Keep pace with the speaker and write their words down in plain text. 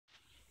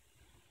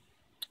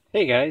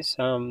Hey guys,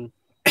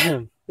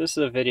 this is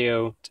a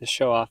video to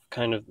show off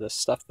kind of the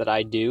stuff that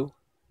I do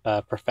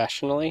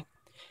professionally.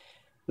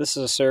 This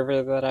is a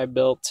server that I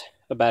built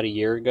about a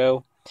year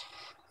ago.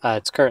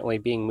 It's currently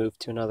being moved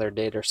to another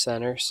data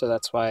center, so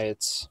that's why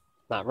it's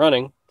not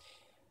running.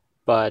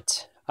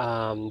 But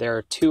there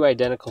are two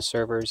identical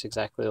servers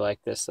exactly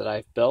like this that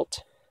I've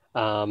built.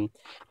 And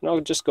I'll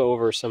just go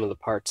over some of the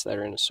parts that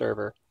are in a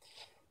server.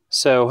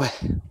 So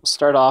we'll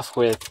start off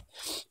with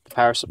the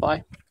power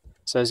supply.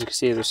 So as you can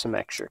see, there's some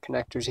extra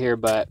connectors here,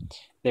 but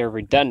they're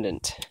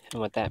redundant.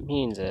 And what that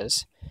means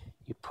is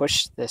you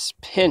push this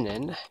pin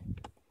in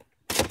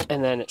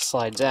and then it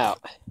slides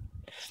out.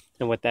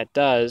 And what that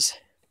does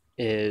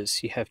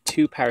is you have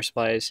two power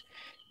supplies.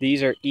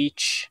 These are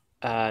each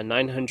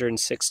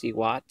 960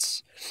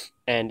 watts.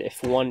 And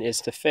if one is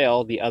to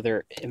fail, the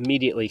other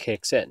immediately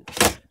kicks in.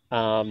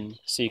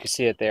 So you can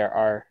see that there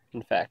are,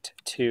 in fact,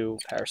 two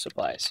power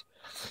supplies.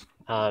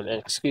 And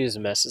excuse the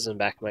messes in the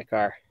back of my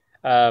car.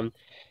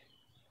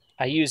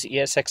 I use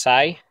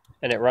ESXi,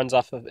 and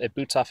it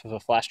boots off of a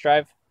flash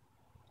drive.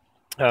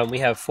 We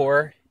have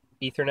 4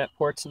 Ethernet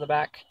ports in the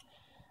back,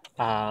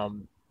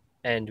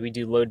 and we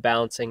do load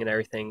balancing and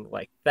everything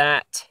like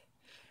that.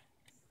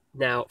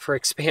 Now, for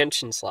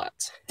expansion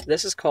slots,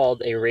 this is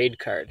called a RAID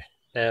card.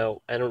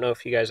 Now, I don't know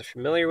if you guys are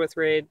familiar with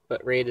RAID,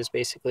 but RAID is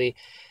basically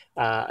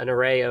an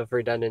array of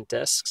redundant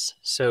disks,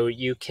 so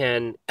you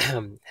can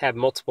have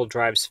multiple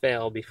drives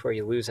fail before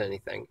you lose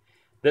anything.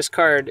 This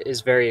card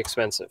is very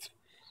expensive.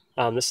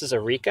 This is a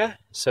Rika,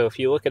 so if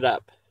you look it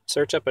up,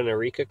 search up an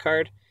Rika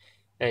card,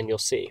 and you'll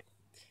see.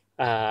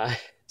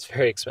 It's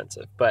very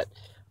expensive, but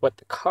what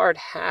the card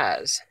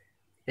has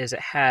is it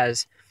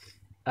has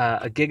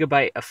a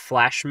gigabyte of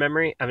flash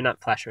memory. I mean,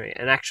 not flash memory,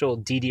 an actual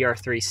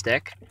DDR3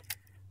 stick,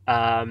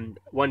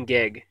 1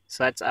 gig.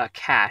 So that's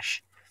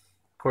cache.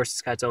 Of course,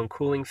 it's got its own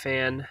cooling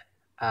fan,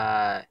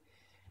 and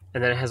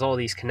then it has all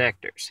these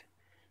connectors.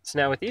 So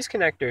now what these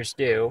connectors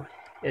do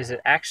is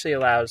it actually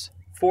allows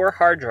 4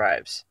 hard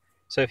drives.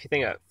 So if you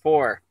think of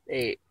 4,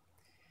 8,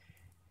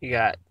 you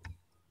got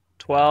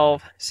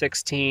 12,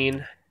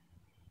 16,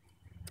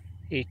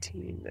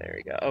 18, there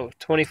we go. Oh,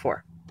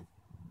 24.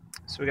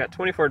 So we got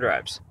 24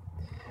 drives.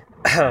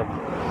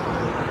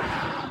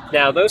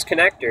 Now those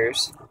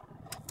connectors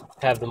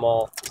have them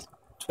all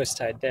twist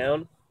tied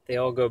down. They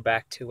all go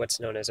back to what's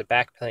known as a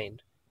backplane.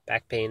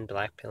 Backplane,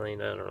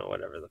 blackplane, I don't know,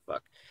 whatever the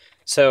fuck.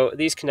 So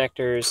these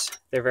connectors,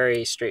 they're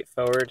very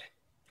straightforward.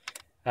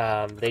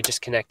 They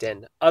just connect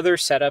in. Other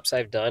setups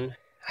I've done,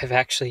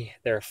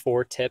 there are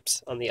 4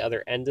 tips on the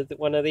other end of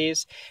one of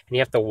these, and you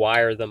have to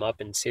wire them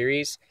up in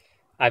series.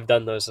 I've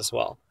done those as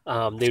well.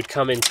 They would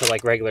come into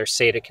like regular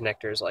SATA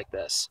connectors like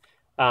this.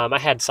 I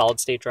had solid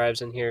state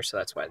drives in here, so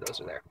that's why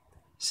those are there.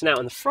 So now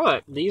in the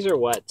front, these are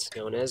what's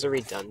known as a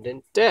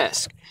redundant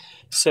disk.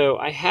 So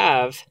I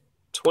have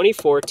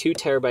 24 2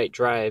 terabyte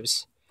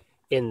drives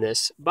in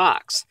this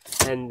box,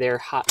 and they're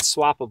hot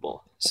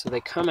swappable. So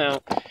they come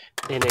out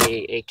in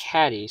a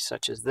caddy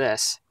such as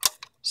this.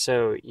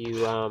 So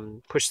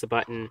you push the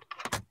button,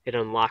 it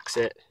unlocks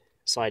it,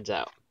 slides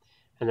out,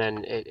 and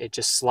then it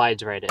just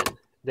slides right in.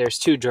 There's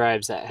 2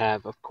 drives that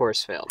have, of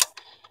course, failed,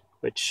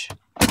 which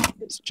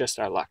is just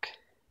our luck.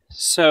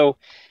 So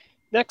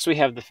next we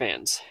have the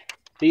fans.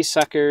 These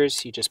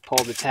suckers, you just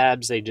pull the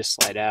tabs, they just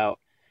slide out.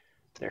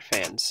 They're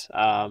fans,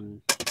 so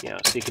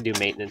you can do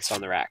maintenance on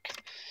the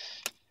rack.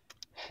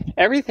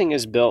 Everything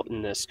is built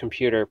in this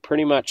computer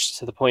pretty much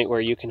to the point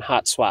where you can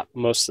hot swap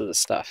most of the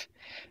stuff.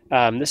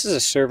 This is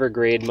a server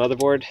grade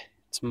motherboard.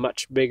 It's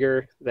much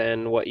bigger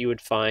than what you would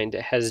find.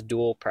 It has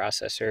dual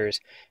processors.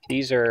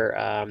 These are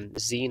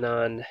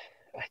Xenon,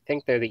 I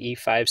think they're the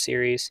E5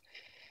 series.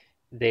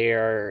 They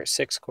are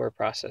 6-core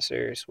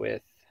processors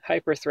with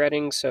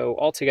HyperThreading. So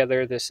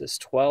altogether, this is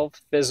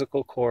 12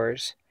 physical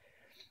cores,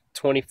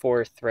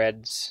 24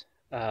 threads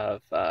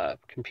of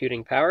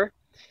computing power.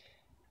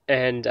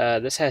 And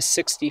this has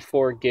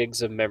 64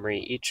 gigs of memory.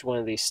 Each one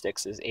of these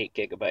sticks is 8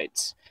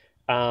 gigabytes.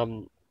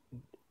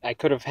 I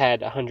could have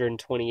had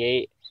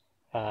 128.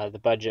 The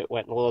budget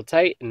went a little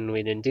tight, and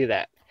we didn't do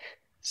that.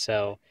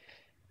 So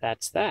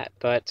that's that.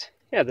 But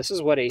yeah, this is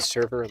what a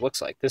server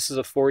looks like. This is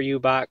a 4U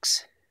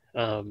box.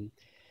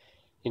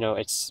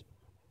 It's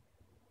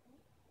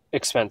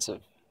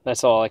expensive.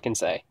 That's all I can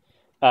say.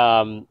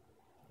 And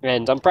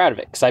I'm proud of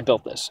it because I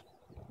built this.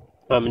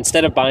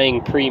 Instead of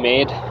buying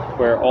pre-made,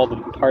 where all the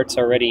parts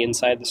are already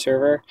inside the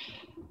server,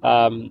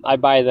 I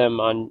buy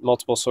them on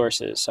multiple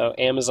sources. So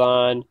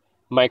Amazon,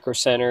 Micro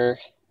Center,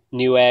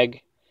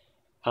 Newegg,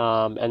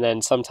 and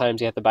then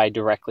sometimes you have to buy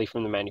directly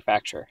from the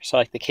manufacturer. So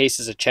like the case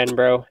is a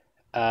Chenbro,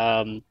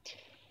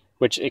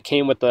 which it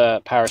came with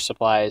the power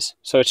supplies.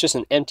 So it's just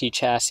an empty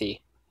chassis,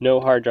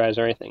 no hard drives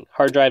or anything.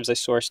 Hard drives I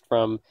sourced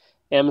from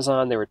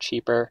Amazon. They were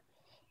cheaper.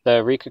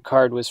 The Rika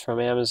card was from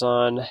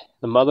Amazon.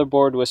 The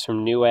motherboard was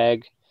from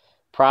Newegg.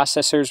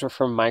 Processors were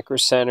from Micro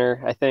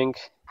Center, I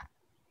think.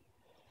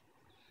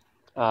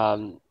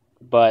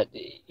 But,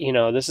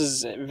 this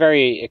is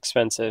very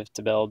expensive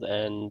to build,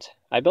 and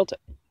I built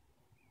it.